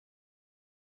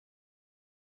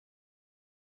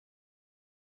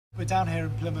We're down here in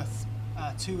Plymouth,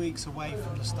 2 weeks away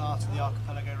from the start of the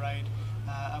Archipelago Raid,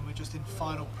 and we're just in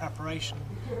final preparation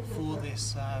for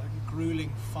this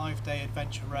grueling 5-day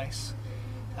adventure race.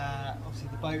 Obviously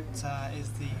the boat is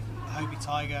the Hobie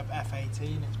Tiger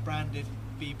F18, it's branded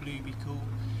Be Blue, Be Cool,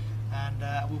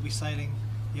 and we'll be sailing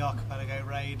the Archipelago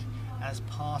Raid as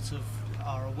part of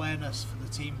our awareness for the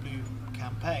Team Blue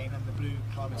campaign and the Blue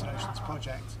Climate and Oceans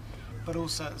project, but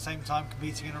also at the same time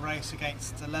competing in a race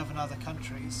against 11 other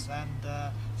countries,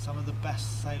 and some of the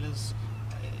best sailors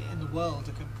in the world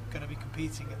are going to be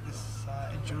competing at this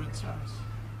endurance race.